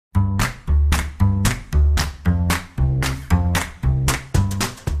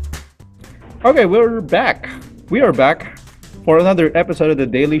Okay, we're back. We are back for another episode of the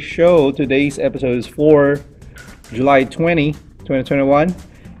Daily Show. Today's episode is for July 20, 2021.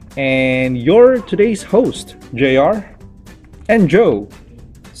 And you're today's host, JR, and Joe,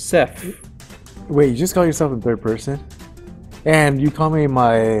 Seth. Wait, you just call yourself in third person? And you call me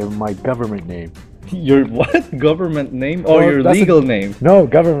my government name. Your what? Government name? Or your legal name? No,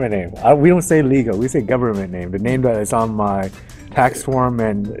 government name. We don't say legal, we say government name. The name that is on my tax form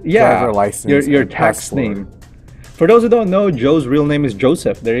and driver license. Your tax name. For those who don't know, Joe's real name is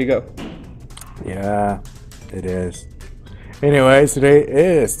Joseph. There you go. Yeah, it is. Anyways, today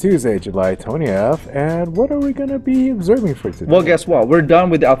is Tuesday, July 20th, and what are we going to be observing for today? Well, guess what? We're done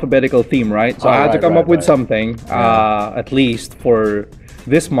with the alphabetical theme, right? So I had to come up with something, at least for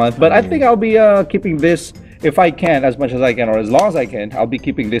this month. But I think I'll be keeping this, if I can, as much as I can, or as long as I can, I'll be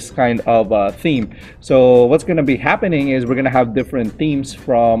keeping this kind of theme. So what's going to be happening is we're going to have different themes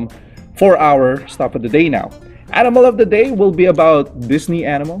from 4-hour stuff of the day now. Animal of the day will be about Disney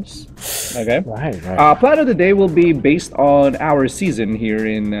animals. Okay. Right. Plant of the day will be based on our season here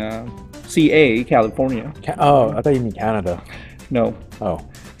in CA, California. Oh, I thought you mean Canada. No. Oh.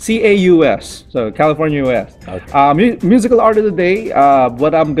 CAUS, so California, US. Okay. Musical art of the day.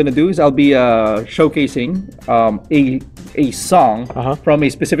 What I'm gonna do is I'll be showcasing a song from a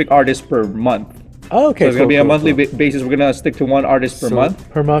specific artist per month. Oh, okay. So it's gonna be a monthly basis. We're gonna stick to one artist per month.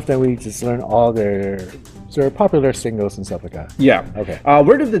 Per month, then we just learn all their popular singles and stuff like that. Yeah. Okay.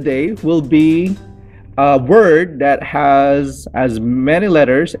 Word of the day will be a word that has as many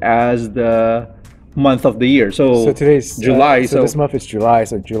letters as the month of the year. So today's July. So this month is July.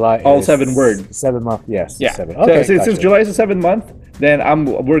 So July all is 7 words. 7 month. Yes. Yeah. 7. Okay. So since July is the 7th month, then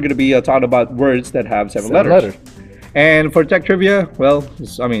we're gonna be talking about words that have 7 letters. And for tech trivia, well,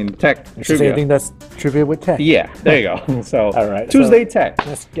 I mean tech trivia. I think that's trivia with tech. Yeah. There you go. So all right. Tuesday tech.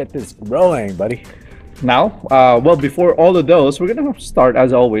 Let's get this rolling, buddy. Now, well, before all of those, we're gonna start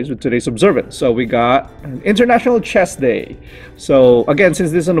as always with today's observance. So we got International Chess Day. So again,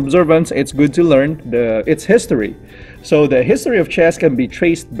 since this is an observance, it's good to learn its history. So the history of chess can be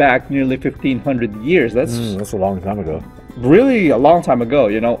traced back nearly 1,500 years. That's a long time ago. Really a long time ago,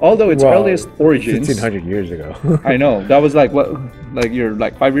 you know. Although its earliest origins, 1,500 years ago. I know that was like what, like you're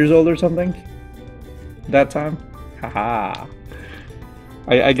like 5 years old or something. That time, haha.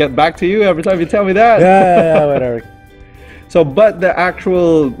 I get back to you every time you tell me that. Yeah, whatever. So, but the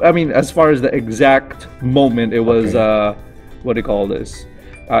actual, I mean, as far as the exact moment it was, what do you call this?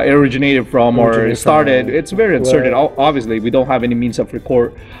 It originated from or started, it's very uncertain. Obviously, we don't have any means of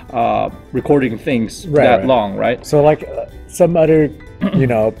recording things that long, right? So, like some other,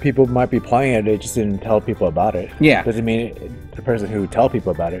 people might be playing it, they just didn't tell people about it. Yeah. Doesn't mean the person who tell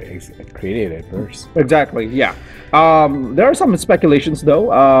people about it created it first. Exactly, yeah. There are some speculations,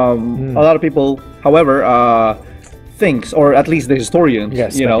 though. A lot of people, however, thinks, or at least the historians,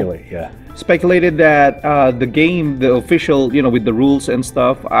 speculated that the game, the official, with the rules and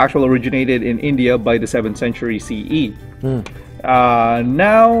stuff, actually originated in India by the 7th century CE.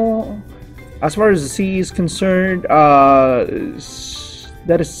 Now, as far as the CE is concerned,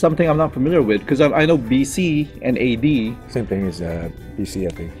 that is something I'm not familiar with, because I know BC and AD. Same thing as BC,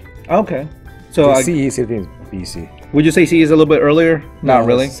 I think. Okay. So CE, same thing as BC. Would you say CE is a little bit earlier? Not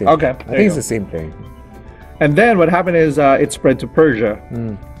really. Okay. I think it's the same thing. And then what happened is it spread to Persia.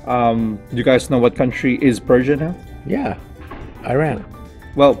 Do you guys know what country is Persia now? Yeah, Iran.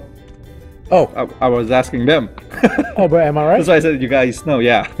 Well, I was asking them. Oh, but am I right? That's why I said you guys know,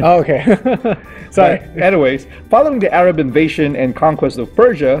 yeah. Oh, okay. Sorry. But anyways, following the Arab invasion and conquest of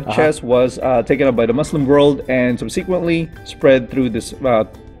Persia, chess was taken up by the Muslim world and subsequently spread through this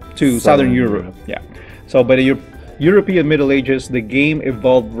to Southern Europe. Yeah. So by the European Middle Ages, the game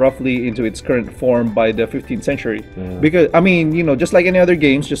evolved roughly into its current form by the 15th century. Because, I mean, just like any other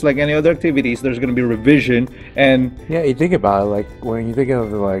games, just like any other activities, there's going to be revision and... Yeah, you think about it, like, when you think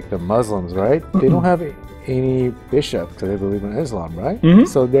of, like, the Muslims, right? They don't have any bishop because they believe in Islam, right?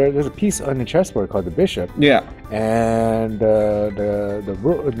 So there's a piece on the chessboard called the bishop. Yeah. And the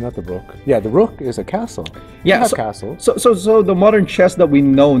rook, not the rook. Yeah, the rook is a castle. Yeah, castle. So the modern chess that we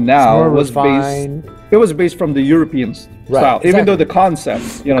know now was based. It was based from the European style, even though the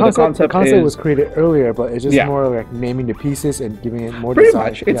concept, the concept was created earlier, but it's just more like naming the pieces and giving it more. Pretty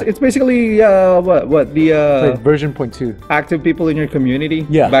much, it's basically what the like version 0.2 active people in your community.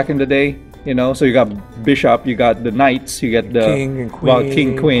 Yeah. Back in the day. So you got bishop, you got the knights, you get the king and queen,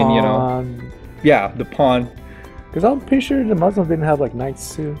 king, queen, pawn. Yeah, the pawn. Because I'm pretty sure the Muslims didn't have like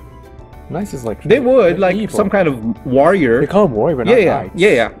knights too. Knights is like they would like evil. Some kind of warrior. They call them warrior, but not knights.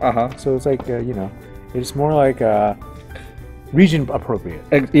 Yeah. So it's like it's more like region appropriate.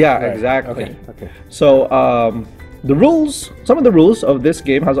 Yeah, Right. exactly. Okay. So some of the rules of this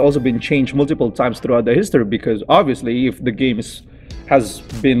game has also been changed multiple times throughout the history, because obviously if the game has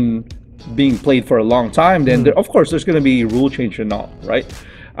been being played for a long time, then of course there's going to be rule change and all, right?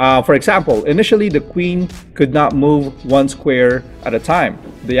 For example, initially the queen could not move one square at a time,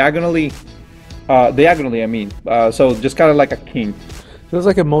 diagonally. I mean, so just kind of like a king. So it's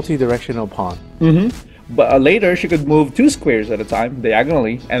like a multi-directional pawn. But later she could move two squares at a time,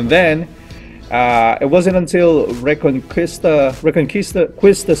 diagonally, and then it wasn't until Reconquista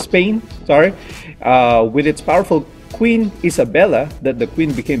Spain, with its powerful Queen Isabella, that the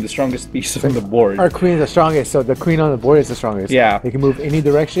queen became the strongest piece on the board. Our queen is the strongest, so the queen on the board is the strongest. Yeah, they can move any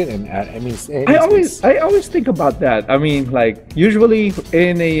direction, and I mean, I always think about that. I mean, like usually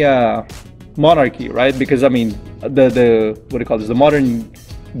in a monarchy, right? Because I mean, the what do you call this? The modern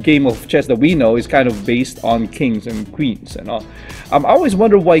game of chess that we know is kind of based on kings and queens and all. I always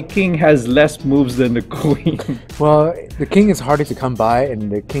wonder why king has less moves than the queen. Well, the king is harder to come by,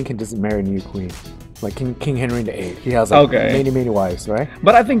 and the king can just marry a new queen. Like King Henry VIII, he has like many wives, right?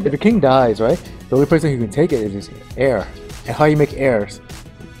 But I think if the king dies, right, the only person who can take it is his heir. And how you make heirs?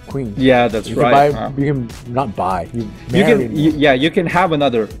 Queen. Yeah, that's you right. Can buy, you can not buy. You can have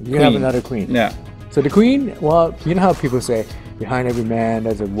another. You can have another queen. Yeah. So the queen, well, you know how people say behind every man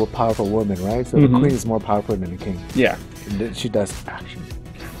there's a powerful woman, right? So the queen is more powerful than the king. Yeah. And she does action.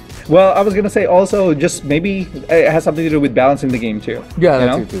 Well, I was gonna say also just maybe it has something to do with balancing the game too. Yeah,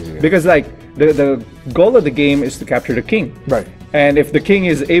 that's it too. Yeah. Because like the goal of the game is to capture the king. Right. And if the king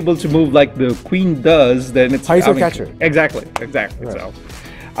is able to move like the queen does, then it's how you capture it. Exactly. Right. So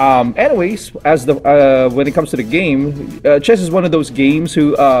anyways, as the when it comes to the game, chess is one of those games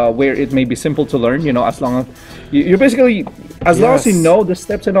where it may be simple to learn, you know, as long as you're basically long as you know the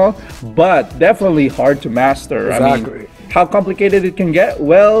steps and all, but definitely hard to master. Exactly. I mean, how complicated it can get?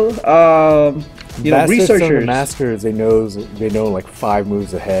 Well, you know, researchers, masters, they know like 5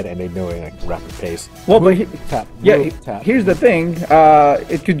 moves ahead, and they know it like rapid pace. Well, tap. Here's the thing: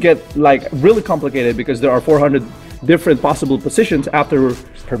 it could get like really complicated because there are 400 different possible positions after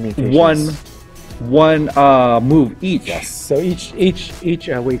one move each. Yes. So each what do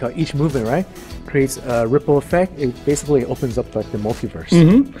you call it? Each movement, right, creates a ripple effect. It basically opens up like the multiverse.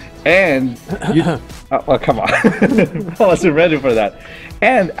 And you, oh come on, I wasn't ready for that.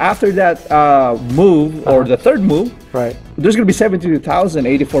 And after that move or the third move, right, there's gonna be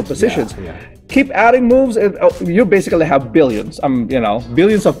 72,084 positions. Yeah. Keep adding moves, and you basically have billions. You know,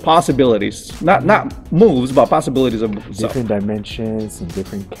 billions of possibilities. Not moves, but possibilities of different dimensions and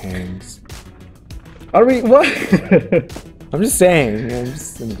different kings. Are we what? I'm just saying. I'm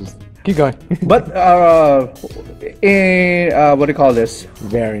just keep going. But in what do you call this?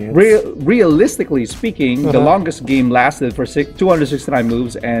 Variance. Realistically speaking, the longest game lasted for 269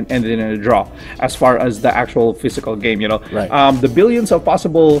 moves and ended in a draw. As far as the actual physical game, you know, right. The billions of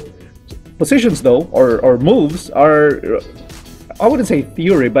possible positions though, or moves are, I wouldn't say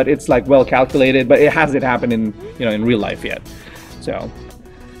theory, but it's like well calculated, but it hasn't happened in real life yet. So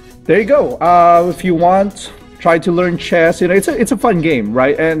there you go. If you want, try to learn chess. You know, it's a fun game,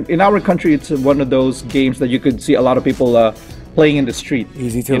 right? And in our country, it's one of those games that you could see a lot of people playing in the street.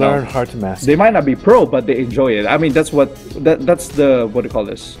 Easy to learn, hard to master. They might not be pro, but they enjoy it. I mean, that's the what do you call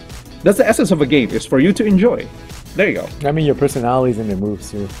this? That's the essence of a game. Is for you to enjoy. There you go. I mean, your personalities and the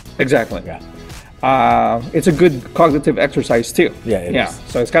moves too. Exactly. Yeah. It's a good cognitive exercise too. Yeah, it is.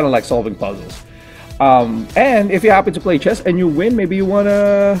 So it's kind of like solving puzzles. And if you happen to play chess and you win, maybe you want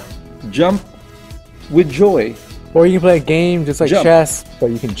to jump with joy. Or you can play a game just like chess, but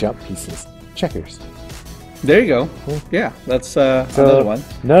you can jump pieces. Checkers. There you go. Cool. Yeah, that's another one.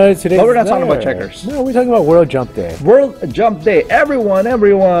 No, today. But we're not talking about checkers. No, we're talking about World Jump Day. World Jump Day. Everyone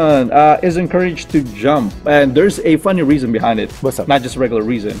is encouraged to jump, and there's a funny reason behind it. What's up? Not just a regular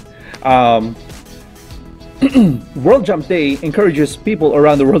reason. World Jump Day encourages people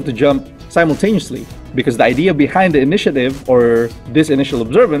around the world to jump simultaneously, because the idea behind the initiative, or this initial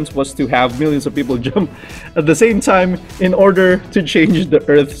observance, was to have millions of people jump at the same time in order to change the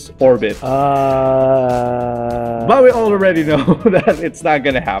Earth's orbit. But we already know that it's not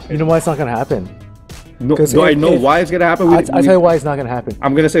gonna happen. You know why it's not gonna happen? No, do I know why it's gonna happen? I'll tell you why it's not gonna happen.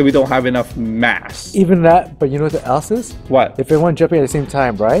 I'm gonna say we don't have enough mass. Even that, but you know what else is? What? If everyone jumping at the same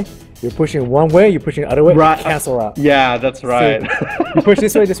time, right? You're pushing one way, you're pushing the other way, right. Cancel out. Yeah, that's right. So you push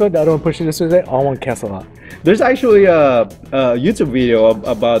this way, the other one pushes this way, all one cancel out. There's actually a YouTube video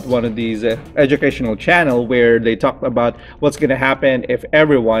about one of these educational channel where they talk about what's gonna happen if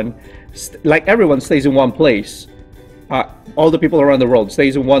everyone stays in one place. all the people around the world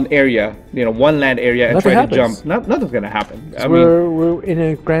stays in one area, one land area, and Nothing try happens. to jump, nothing's gonna happen. I mean, we're in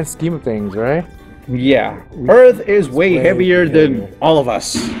a grand scheme of things, right? yeah, Earth is way way heavier than heavier. all of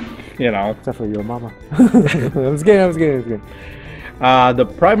us. Except for your mama. I'm just kidding. The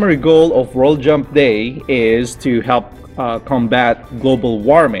primary goal of World Jump Day is to help combat global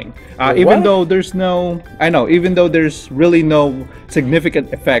warming. Even though there's really no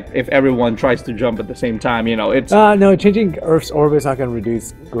significant effect if everyone tries to jump at the same time. It's No, changing Earth's orbit is not going to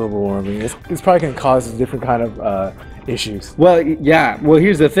reduce global warming. It's probably going to cause different kind of issues. Well, yeah. Well,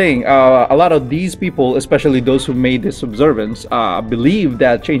 here's the thing. A lot of these people, especially those who made this observance, believe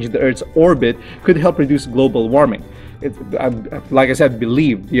that changing the Earth's orbit could help reduce global warming. Like I said,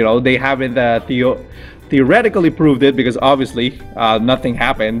 believe. They haven't theoretically proved it, because obviously nothing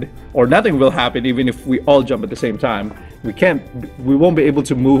happened, or nothing will happen even if we all jump at the same time. We won't be able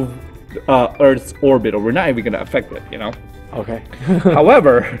to move Earth's orbit, or we're not even going to affect it. Okay.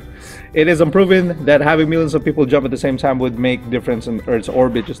 However, it is unproven that having millions of people jump at the same time would make difference in Earth's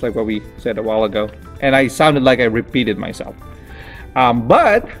orbit, just like what we said a while ago. And I sounded like I repeated myself.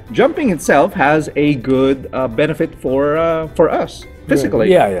 But jumping itself has a good benefit for us physically.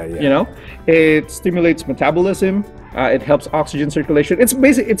 Yeah. It stimulates metabolism. It helps oxygen circulation.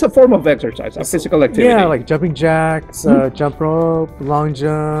 It's a form of exercise, a physical activity. Yeah, like jumping jacks, jump rope, long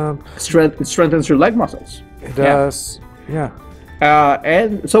jump. It strengthens your leg muscles. It does. Yeah.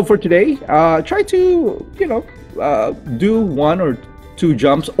 And so for today, try to do 1 or 2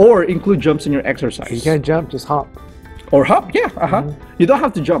 jumps, or include jumps in your exercise. You can't jump, just hop. Or hop, yeah. You don't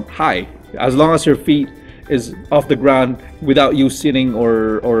have to jump high, as long as your feet is off the ground without you sitting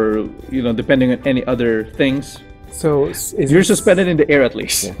or depending on any other things. So you're suspended in the air at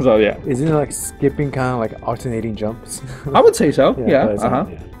least. Yeah. So yeah. Isn't it like skipping, kind of like alternating jumps? I would say so. Yeah.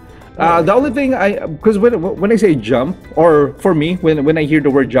 The only thing because when I say jump, or for me, when I hear the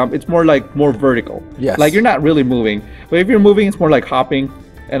word jump, it's more vertical. Yes. Like you're not really moving. But if you're moving, it's more like hopping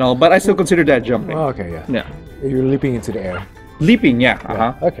and all. But I still consider that jumping. Oh, okay, yeah. Yeah. You're leaping into the air. Leaping,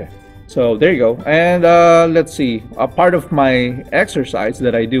 yeah. Okay. So there you go. And let's see. A part of my exercise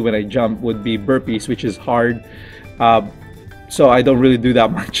that I do when I jump would be burpees, which is hard. So I don't really do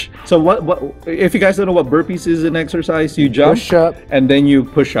that much. So what if you guys don't know what burpees is an exercise, you jump, push up, and then you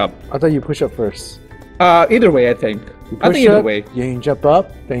push up. I thought you push up first. Either way, I think. Either way. You can jump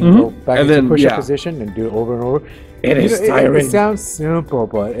up, then you go back and into push-up position and do it over and over. It is tiring. It sounds simple,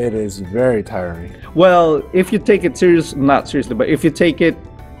 but it is very tiring. Well, if you take it not seriously, but if you take it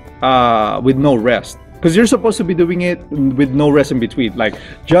with no rest, because you're supposed to be doing it with no rest in between, like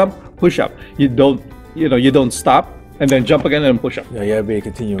jump, push up. You don't stop and then jump again and push up. Yeah, you gotta be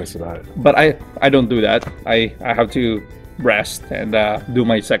continuous about it. But I don't do that. I have to rest and do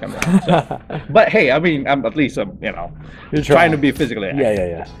my second one. So. But hey, I mean, I'm at least you're trying to be physically active.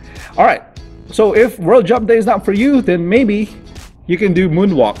 Yeah. All right. So if World Jump Day is not for you, then maybe you can do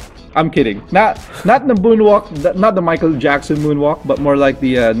moonwalk. I'm kidding. Not the moonwalk, not the Michael Jackson moonwalk, but more like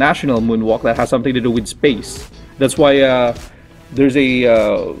the national moonwalk that has something to do with space. That's why there's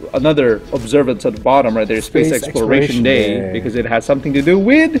another observance at the bottom right there, Space Exploration Day, because it has something to do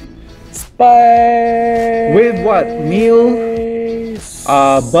with space. With what? Neil,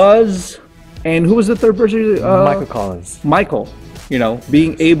 Buzz, and who was the third person? Michael Collins. Michael.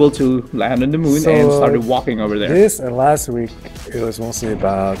 Being able to land on the moon and started walking over there. This and last week, it was mostly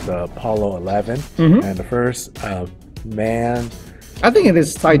about the Apollo 11 and the first man. I think it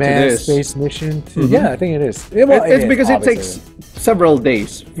is tied to this space mission. Yeah, I think it is. It's because it takes several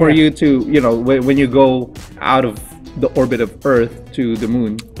days for you to, when you go out of the orbit of Earth to the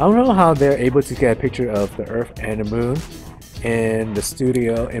moon. I don't know how they're able to get a picture of the Earth and the moon in the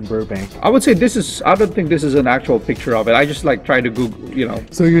studio in Burbank. I would say I don't think this is an actual picture of it. I just try to Google,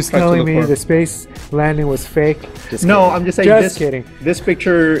 So you're telling me the space landing was fake? No, I'm just saying Just kidding. This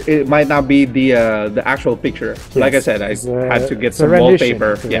picture, it might not be the actual picture. Yes. Like I said, I had to get some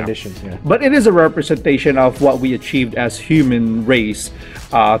wallpaper. But it is a representation of what we achieved as human race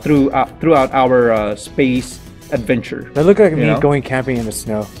throughout our space adventure. That looked like me going camping in the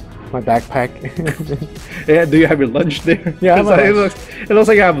snow. My backpack. Yeah, do you have your lunch there? Yeah, it looks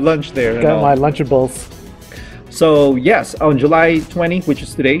like I have lunch there. Got my Lunchables. So yes, on July 20, which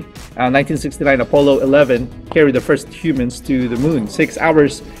is today, 1969, Apollo 11 carried the first humans to the moon. 6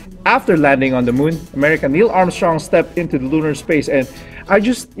 hours after landing on the moon, American Neil Armstrong stepped into the lunar space, and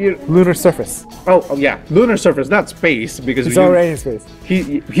lunar surface. Oh yeah, lunar surface, not space, because he's already in space.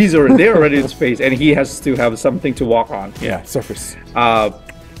 They're already in space, and he has to have something to walk on. Yeah, surface.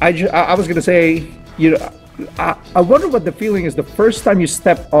 I was gonna say, I wonder what the feeling is the first time you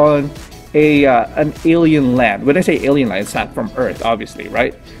step on an alien land. When I say alien land, it's not from Earth, obviously,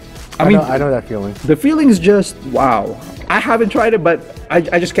 right? I know that feeling. The feeling is just wow. I haven't tried it, but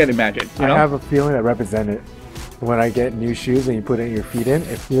I just can't imagine. You know? I have a feeling that represents it. When I get new shoes and you put your feet in,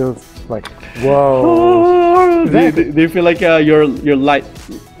 it feels like whoa. Do you feel like your light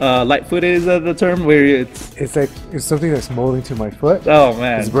foot is the term where it's like it's something that's molding to my foot. Oh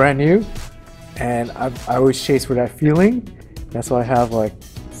man, it's brand new, and I always chase for that feeling. That's why I have like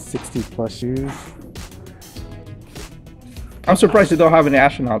 60 plus shoes. I'm surprised you don't have any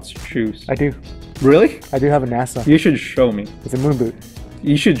astronaut shoes. I do. Really? I do have a NASA. You should show me. It's a moon boot.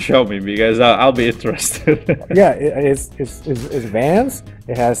 You should show me because I'll be interested. Yeah, it's Vans.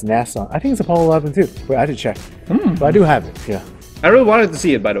 It has NASA. I think it's Apollo 11 too. But I have to check. But I do have it. Yeah. I really wanted to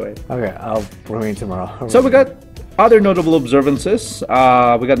see it, by the way. Okay, I'll bring it tomorrow. So we got other notable observances. We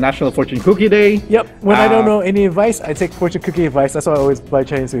got National Fortune Cookie Day. Yep. When I don't know any advice, I take fortune cookie advice. That's why I always buy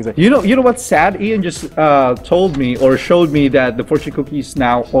Chinese food. You know what's sad? Ian just told me or showed me that the fortune cookies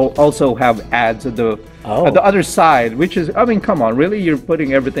now also have ads at the other side, which is, I mean, come on, really? You're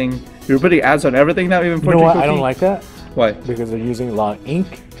putting ads on everything now, even fortune cookie? I don't like that. Why? Because they're using a lot of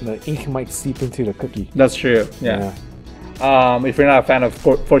ink. The ink might seep into the cookie. That's true. Yeah. If you're not a fan of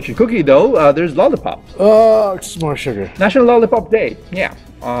fortune cookie, though, there's lollipop. Oh, it's more sugar. National Lollipop Day. Yeah.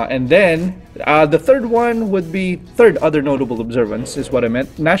 And then the third one would be other notable observance is what I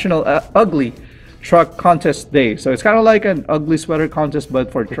meant. National Ugly Truck Contest Day. So it's kind of like an ugly sweater contest,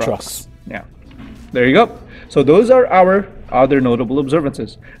 but for trucks. Yeah. There you go. So those are our other notable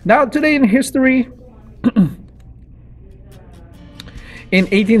observances. Now, today in history, in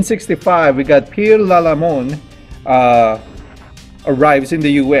 1865, we got Pierre Lalamone arrives in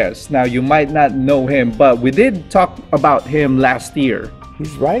the U.S. Now, you might not know him, but we did talk about him last year.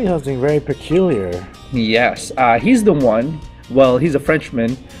 He's writing something very peculiar. Yes, he's the one, well, he's a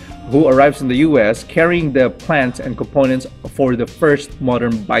Frenchman who arrives in the U.S. carrying the plants and components for the first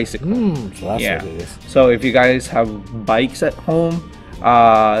modern bicycle. So that's what it is. So if you guys have bikes at home,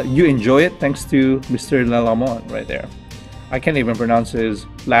 you enjoy it thanks to Mr. Lalamone right there. I can't even pronounce his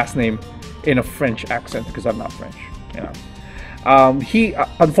last name in a French accent because I'm not French. You know. He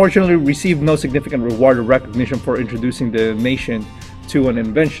unfortunately received no significant reward or recognition for introducing the nation to an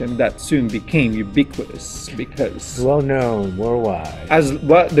invention that soon became ubiquitous because well known worldwide.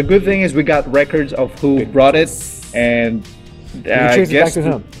 The good thing is we got records of who brought it, and trace it back to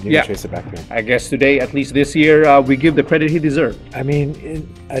him. Trace it back to him. I guess today, at least this year, we give the credit he deserved. I mean,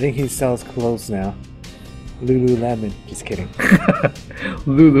 I think he sells clothes now. Lululemon. Just kidding.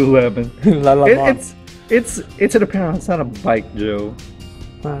 Lululemon. It's an apparel. It's not a bike, Joe.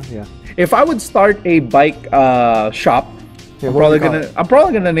 Yeah. If I would start a bike shop, I'm probably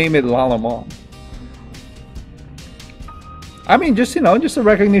gonna name it Lalamone. I mean, just a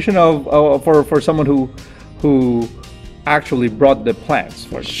recognition of for someone who actually brought the plants.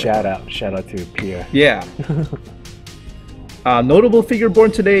 Shout out to Pierre. Yeah. Notable figure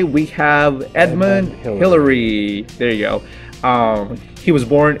born today, we have Edmund Hillary. There you go. He was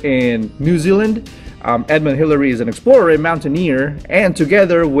born in New Zealand. Edmund Hillary is an explorer and mountaineer, and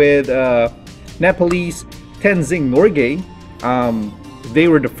together with Nepalese Tenzing Norgay, they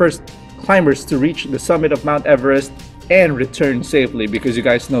were the first climbers to reach the summit of Mount Everest and return safely, because you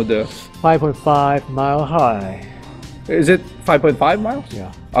guys know the 5.5 mile high. Is it 5.5 miles?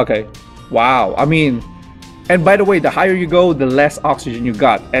 Yeah. Okay. Wow. I mean, and by the way, the higher you go, the less oxygen you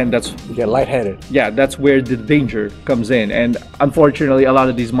got, and you get lightheaded. Yeah, that's where the danger comes in. And unfortunately, a lot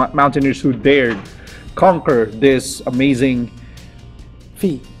of these mountaineers who dared conquer this amazing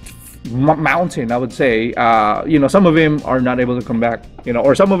mountain, I would say, some of them are not able to come back,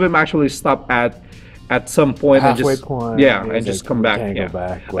 or some of them actually stop at some point halfway and just point, and just come back. Go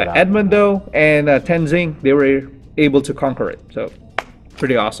back Edmund though and Tenzing, they were able to conquer it, so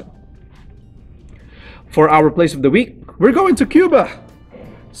pretty awesome. For our place of the week, we're going to Cuba.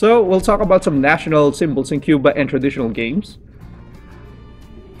 So we'll talk about some national symbols in Cuba and traditional games.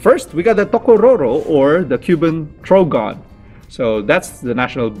 First, we got the tocororo, or the Cuban trogon. So that's the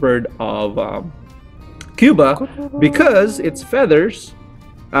national bird of Cuba, because its feathers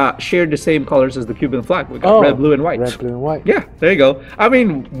share the same colors as the Cuban flag. We got red, blue, and white. Red, blue, and white. Yeah, there you go. I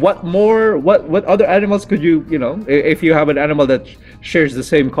mean, what other animals could you, if you have an animal that shares the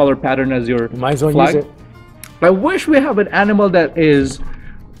same color pattern as your might as well flag? use it. I wish we have an animal that is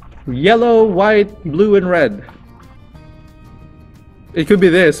yellow, white, blue, and red. It could be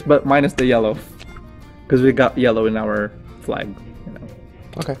this, but minus the yellow, because we got yellow in our flag.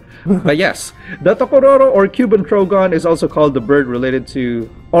 Okay. But yes, the tocororo or Cuban trogon is also called the bird related to,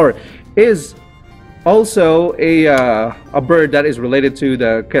 or is also a bird that is related to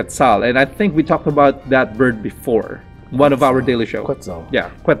the quetzal, and I think we talked about that bird before. One of our daily show. Quetzal. Yeah,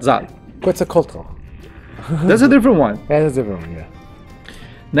 quetzal. Quetzalcoatl. That's a different one. Yeah, that's a different one. Yeah.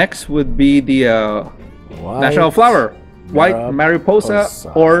 Next would be the national flower, white mariposa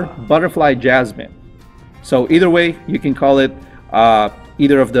or butterfly jasmine. So either way, you can call it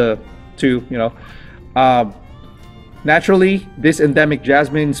either of the two. Naturally, this endemic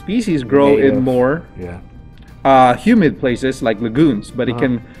jasmine species grow in more humid places like lagoons, but it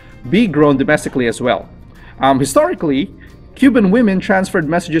can be grown domestically as well. Historically, Cuban women transferred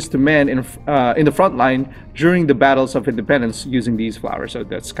messages to men in the front line during the battles of independence using these flowers. So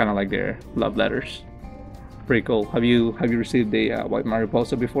that's kind of like their love letters. Pretty cool. Have you received a white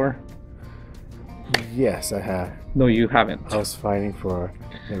mariposa before? Yes, I have. No, you haven't. I was fighting for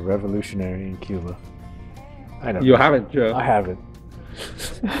a revolutionary in Cuba. I know. You haven't, Joe. I haven't.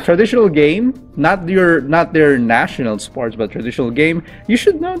 Traditional game, not their national sports, but traditional game. You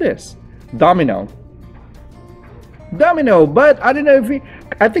should know this. Domino, but I don't know if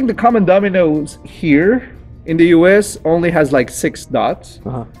I think the common dominoes here in the US only has like 6 dots,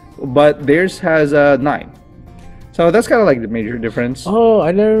 but theirs has 9. So that's kind of like the major difference. Oh,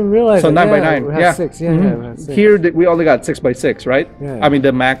 I never realized. So 9 by 9, we have 6. Yeah, we have 6. Here we only got 6 by 6, right? Yeah. I mean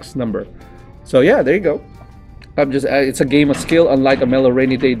the max number. So yeah, there you go. It's a game of skill, unlike a mellow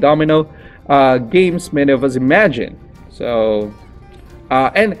rainy day domino games many of us imagine. So,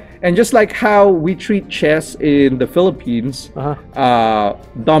 and just like how we treat chess in the Philippines,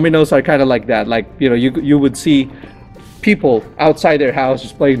 dominoes are kind of like that. Like you would see people outside their house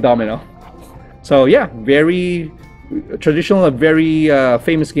just playing domino. So yeah, very traditional, a very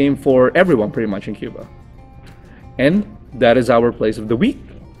famous game for everyone pretty much in Cuba. And that is our place of the week.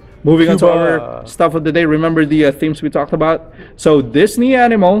 Moving on to our stuff of the day. Remember the themes we talked about? So Disney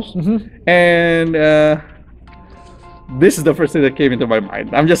animals, and this is the first thing that came into my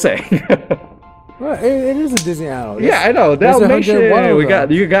mind. I'm just saying. Well, it is a Disney animal. Yeah, I know. Dalmatian.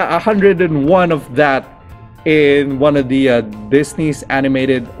 You got 101 of that in one of the Disney's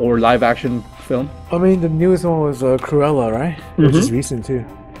animated or live action film. I mean, the newest one was Cruella, right? Which is recent too.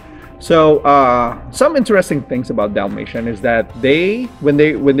 So some interesting things about Dalmatian is that when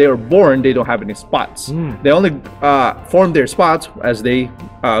they are born, they don't have any spots. They only form their spots as they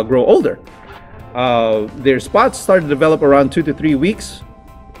grow older. Their spots start to develop around 2 to 3 weeks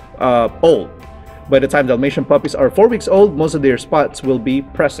old. By the time Dalmatian puppies are 4 weeks old, most of their spots will be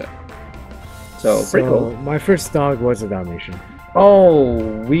present. So pretty cool. My first dog was a Dalmatian. Oh,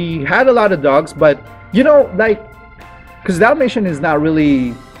 we had a lot of dogs, but because Dalmatian is not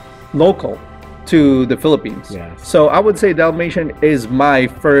really local to the Philippines. Yes. So I would say Dalmatian is my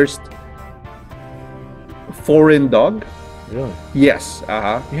first foreign dog. Really? Yes.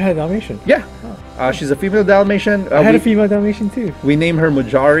 You had a Dalmatian? Yeah. She's a female Dalmatian. I had a female Dalmatian too. We named her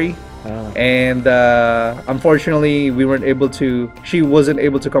Mujari. And unfortunately we weren't able to, she wasn't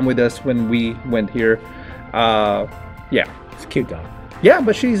able to come with us when we went here. Yeah. It's a cute dog. Yeah,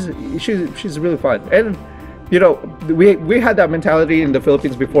 but she's really fun. And we had that mentality in the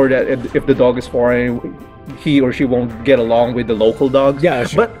Philippines before that if the dog is foreign, he or she won't get along with the local dogs. Yeah,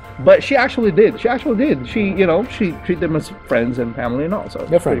 sure. But she actually did. She she treated them as friends and family and all. So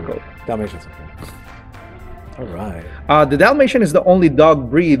they're pretty cool. Dalmatians. All right. The Dalmatian is the only dog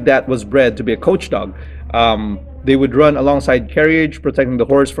breed that was bred to be a coach dog. They would run alongside carriage, protecting the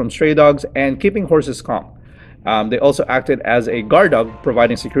horse from stray dogs and keeping horses calm. They also acted as a guard dog,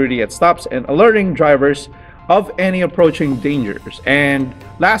 providing security at stops and alerting drivers of any approaching dangers. And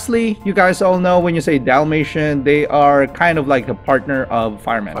lastly, you guys all know when you say Dalmatian, they are kind of like a partner of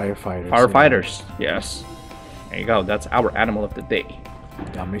firemen. Firefighters. Yeah. Yes. There you go. That's our animal of the day.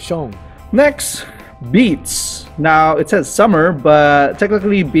 Dalmatian. Next, beets. Now it says summer, but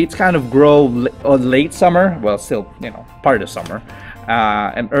technically beets kind of grow late summer. Well, still, part of summer,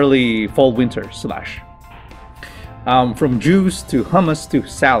 and early fall winter / from juice to hummus to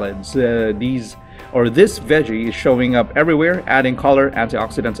salads. This veggie is showing up everywhere, adding color,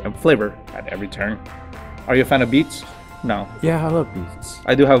 antioxidants, and flavor at every turn. Are you a fan of beets? No. Yeah, I love beets.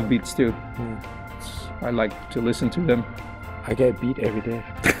 I do have beets too. I like to listen to them. I get beet every day.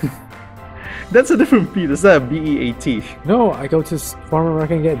 That's a different beet. It's not a B-E-A-T. No, I go to farmer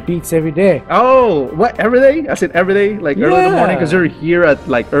market and get beets every day. Oh, what? Every day? I said every day? Like early in the morning? Because you're here at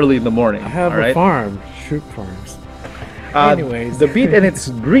like early in the morning. I have a farm. Shrimp farms. Anyways. The beet and its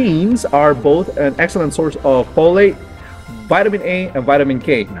greens are both an excellent source of folate, vitamin A, and vitamin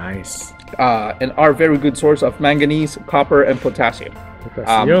K. Nice. And are a very good source of manganese, copper, and potassium.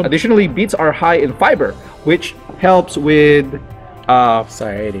 Additionally, beets are high in fiber, which helps with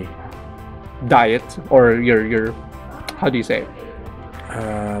satiety. diet or your how do you say it?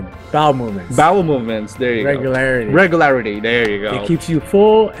 Bowel movements. Bowel movements. There you Regularity. go. Regularity. There you go. It keeps you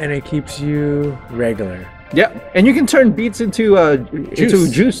full and it keeps you regular. Yeah, and you can turn beets into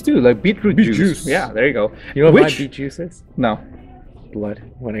juice too, like beetroot juice. Yeah, there you go. You know what my beet juice is? No. Blood.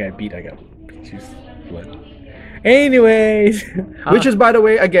 When I got beet, I got beet juice. Blood. Anyways. Which is, by the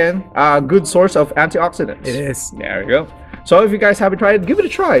way, again, a good source of antioxidants. It is. There you go. So if you guys haven't tried it, give it a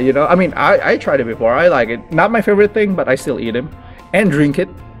try. You know, I mean, I tried it before. I like it. Not my favorite thing, but I still eat them and drink it.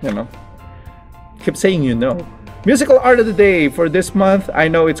 You know, keep saying you know. Musical art of the day for this month. I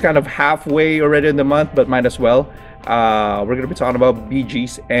know it's kind of halfway already in the month, but might as well. We're gonna be talking about Bee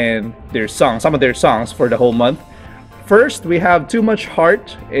Gees and their songs, some of their songs for the whole month. First, we have "Too Much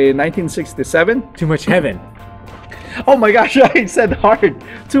Heart" in 1967. Too Much Heaven. Oh my gosh, I said heart.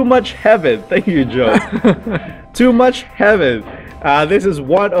 Too Much Heaven. Thank you, Joe. Too Much Heaven. This is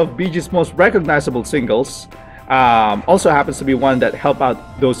one of Bee Gees' most recognizable singles. Also happens to be one that help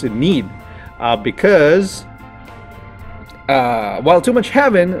out those in need because while Too Much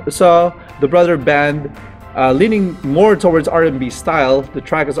Heaven saw the brother band leaning more towards R&B style, the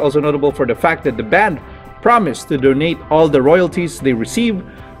track is also notable for the fact that the band promised to donate all the royalties they receive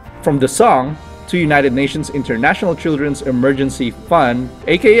from the song to United Nations International Children's Emergency Fund,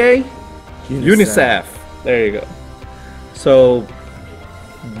 aka UNICEF. There you go. So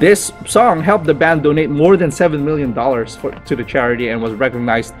this song helped the band donate more than $7 million to the charity and was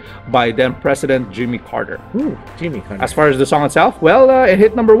recognized by then President Jimmy Carter. Ooh, Jimmy Carter. As far as the song itself, well, it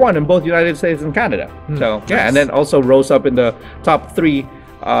hit #1 in both United States and Canada. So yeah, and then also rose up in the top 3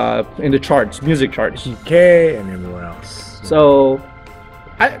 in the charts, music charts. UK and everywhere else. So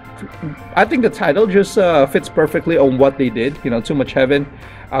I think the title just fits perfectly on what they did. You know, Too Much Heaven,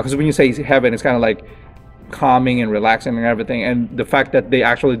 because when you say heaven, it's kind of like calming and relaxing and everything. And the fact that they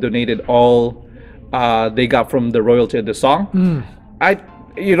actually donated all they got from the royalty of the song,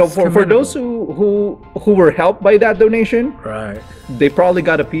 for those who were helped by that donation, right? They probably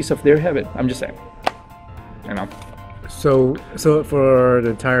got a piece of their heaven. I'm just saying, you know. So for the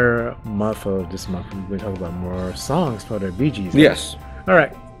entire month of this month, we're talking about more songs for the Bee Gees. Right? Yes. All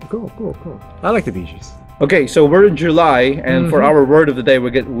right. Cool. I like the Bee Gees. Okay, so we're in July, and for our word of the day,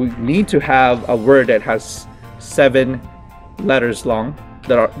 we need to have a word that has 7 letters long.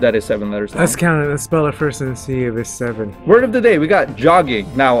 That is 7 letters long. Let's count it. Let's spell it first and see if it's 7. Word of the day, we got jogging.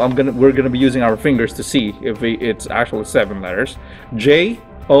 Now we're gonna be using our fingers to see if it's actually 7 letters.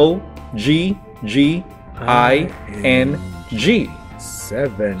 JOGGING.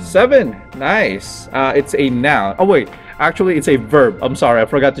 7. Nice. It's a noun. Oh wait. Actually, it's a verb. I'm sorry, I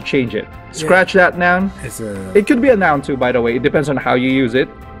forgot to change it. Scratch that noun. It could be a noun too, by the way. It depends on how you use it.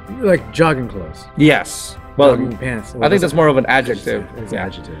 Like jogging clothes. Yes. Well, jogging pants. I think that's more of an adjective. It's an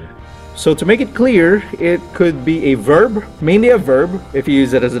adjective. So to make it clear, it could be a verb, mainly a verb, if you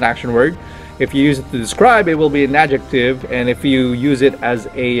use it as an action word. If you use it to describe, it will be an adjective. And if you use it as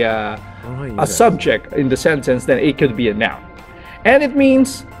a subject in the sentence, then it could be a noun. And it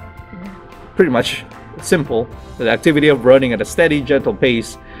means pretty much simple, the activity of running at a steady, gentle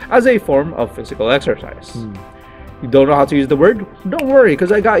pace as a form of physical exercise. You don't know how to use the word? Don't worry,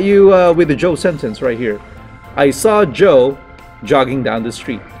 because I got you with the Joe sentence right here. I saw Joe jogging down the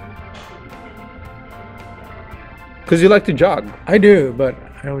street. Because you like to jog. I do, but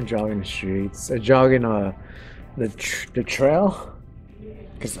I don't jog in the streets. I jog in the trail.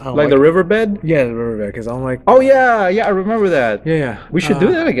 Like the riverbed? Yeah, the riverbed. Because I'm like... Oh, yeah, I remember that. Yeah. We should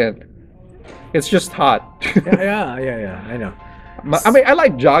do that again. It's just hot. yeah, I know. I mean, I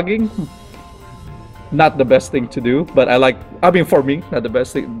like jogging. Not the best thing to do, but for me, not the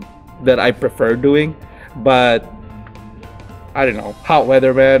best thing that I prefer doing. But I don't know, hot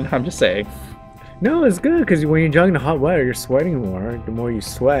weather, man. I'm just saying. No, it's good because when you're jogging in hot weather, you're sweating more. The more you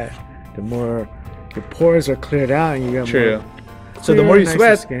sweat, the more your pores are cleared out, and you get more. So the more you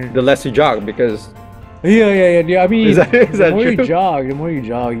sweat, the less you jog because. Yeah. I mean, is that the more true? you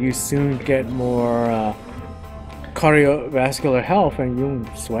jog, you soon get more cardiovascular health, and you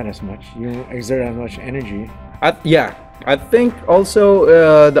don't sweat as much. You don't exert as much energy. I think also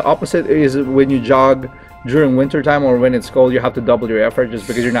the opposite is when you jog during winter time or when it's cold, you have to double your effort just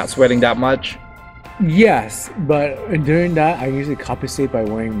because you're not sweating that much. Yes, but during that, I usually compensate by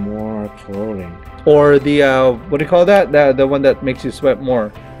wearing more clothing. Or the what do you call that? The one that makes you sweat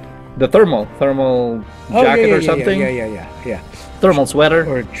more. The thermal jacket or something. Yeah. Thermal sweater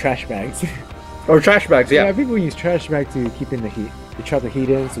or trash bags. Or trash bags, yeah. Yeah, people use trash bags to keep in the heat. You trap the heat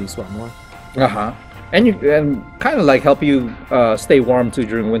in, so you sweat more. And kind of like help you stay warm too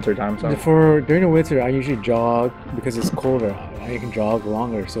during winter time. So during the winter, I usually jog because it's colder. I can jog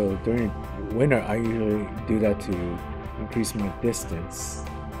longer. So during winter, I usually do that to increase my distance.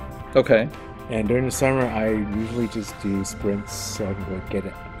 Okay. And during the summer, I usually just do sprints so I can go get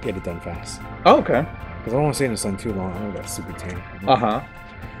it done fast. Oh, okay. Because I don't want to stay in the sun too long. I don't got super tan. Uh-huh.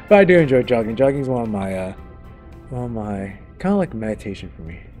 But I do enjoy jogging. Jogging is one of my kind of like meditation for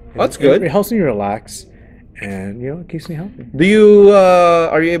me. That's good. It helps me relax, and it keeps me healthy. Do you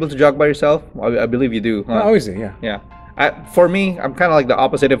are you able to jog by yourself? I believe you do. Huh? I always do. Yeah. Yeah. For me, I'm kind of like the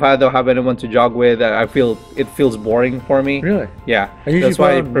opposite. If I don't have anyone to jog with, I feel it feels boring for me. Really? Yeah. That's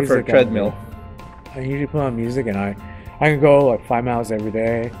why I prefer treadmill. I usually put on music, and I can go like 5 miles every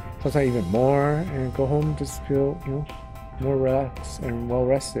day, sometimes even more, and go home just feel more relaxed and well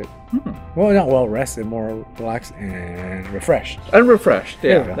rested. Well, not well rested, more relaxed and refreshed. And refreshed.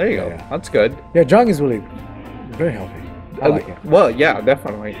 Yeah. There you go. Yeah. That's good. Yeah, jogging is really very healthy. I like it. Well, yeah,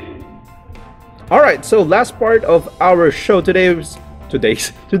 definitely. All right, so last part of our show today we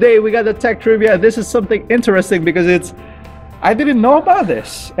got the tech trivia. This is something interesting because I didn't know about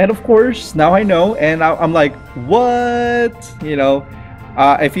this, and of course now I know, and I'm like, what?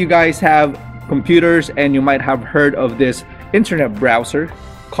 If you guys have computers, and you might have heard of this internet browser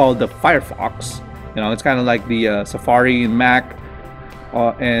called the Firefox. It's kind of like the Safari in Mac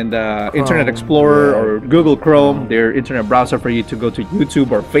and Internet Explorer or Google Chrome, their internet browser for you to go to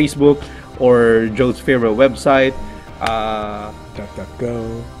YouTube or Facebook or Joe's favorite website,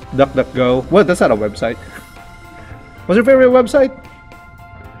 DuckDuckGo. What? That's not a website. What's your favorite website?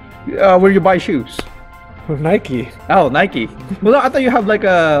 Where you buy shoes? Nike. Oh, Nike. Well, I thought you have like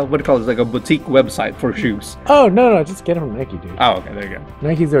a like a boutique website for shoes. Oh no, just get them from Nike, dude. Oh, okay, there you go.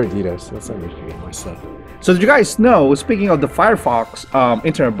 Nike's or Adidas. That's not where you get my stuff. So did you guys know? Speaking of the Firefox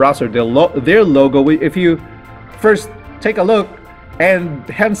internet browser, their logo. If you first take a look, and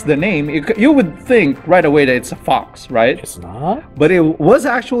hence the name, you would think right away that it's a fox, right? It's not. But it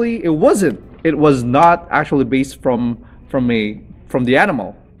wasn't. It was not actually based from the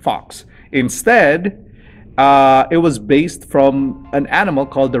animal fox. Instead, it was based from an animal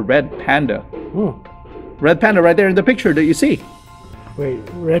called the red panda. Red panda right there in the picture that you see. Wait,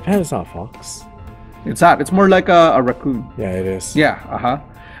 red panda's not a fox? It's not. It's more like a raccoon. Yeah, it is. Yeah,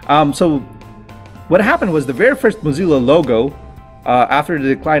 so what happened was the very first Mozilla logo, after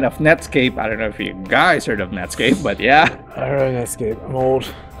the decline of Netscape, I don't know if you guys heard of Netscape, but yeah. I heard of Netscape. I'm old.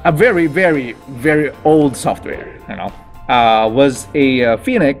 A very, very, very old software, was a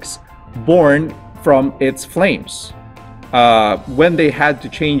phoenix born from its flames. When they had to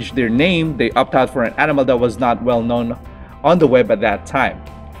change their name, they opted out for an animal that was not well known on the web at that time.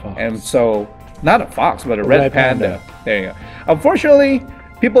 Fox. And so, not a fox, but a red panda. There you go. Unfortunately,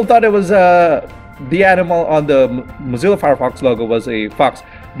 people thought it was the animal on the Mozilla Firefox logo was a fox.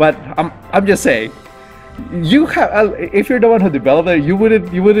 But I'm just saying, if you're the one who developed it, you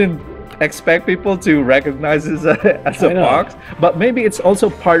wouldn't expect people to recognize this as a fox. But maybe it's also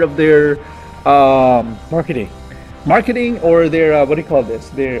part of their marketing or their what do you call this?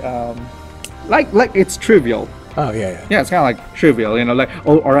 Their like it's trivial. Oh yeah. Yeah, it's kind of like trivial, like,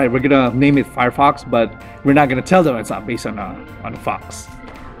 oh, all right, we're gonna name it Firefox, but we're not gonna tell them it's not based on a fox.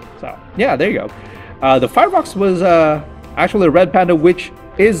 So yeah, there you go. The Firefox was actually a red panda, which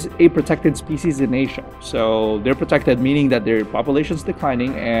is a protected species in Asia. So they're protected, meaning that their population is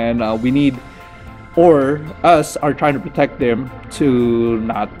declining, and we are trying to protect them to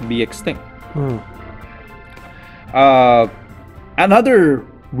not be extinct. Another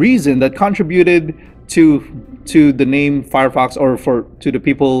reason that contributed to the name Firefox, or to the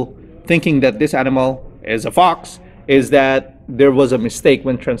people thinking that this animal is a fox, is that there was a mistake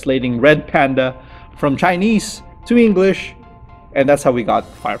when translating red panda from Chinese to English, and that's how we got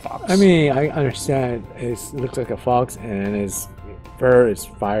Firefox. I mean, I understand it looks like a fox and its fur is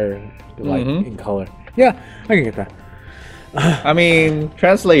fire, like in color. Yeah, I can get that. I mean,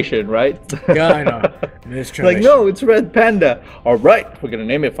 translation, right? Yeah, I know. Like, no, it's red panda. All right, we're gonna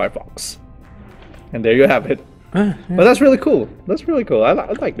name it Firefox, and there you have it. Yeah. But that's really cool. That's really cool. I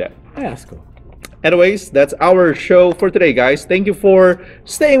like that. Yeah, that's cool. Anyways, that's our show for today, guys. Thank you for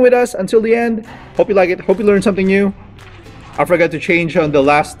staying with us until the end. Hope you like it. Hope you learned something new. I forgot to change on the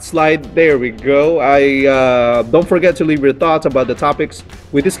last slide. There we go. Don't forget to leave your thoughts about the topics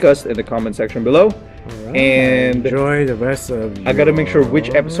we discussed in the comment section below. Right. And enjoy the rest of I gotta make sure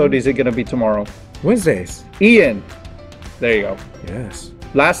which episode is it gonna be tomorrow. Wednesdays. Ian. There you go. Yes.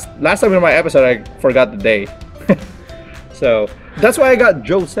 Last time in my episode I forgot the day. So that's why I got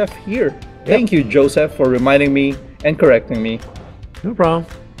Joseph here. Yep. Thank you, Joseph, for reminding me and correcting me. No problem.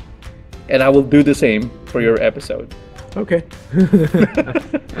 And I will do the same for your episode. Okay.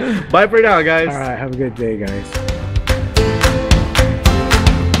 Bye for now, guys. All right. Have a good day, guys.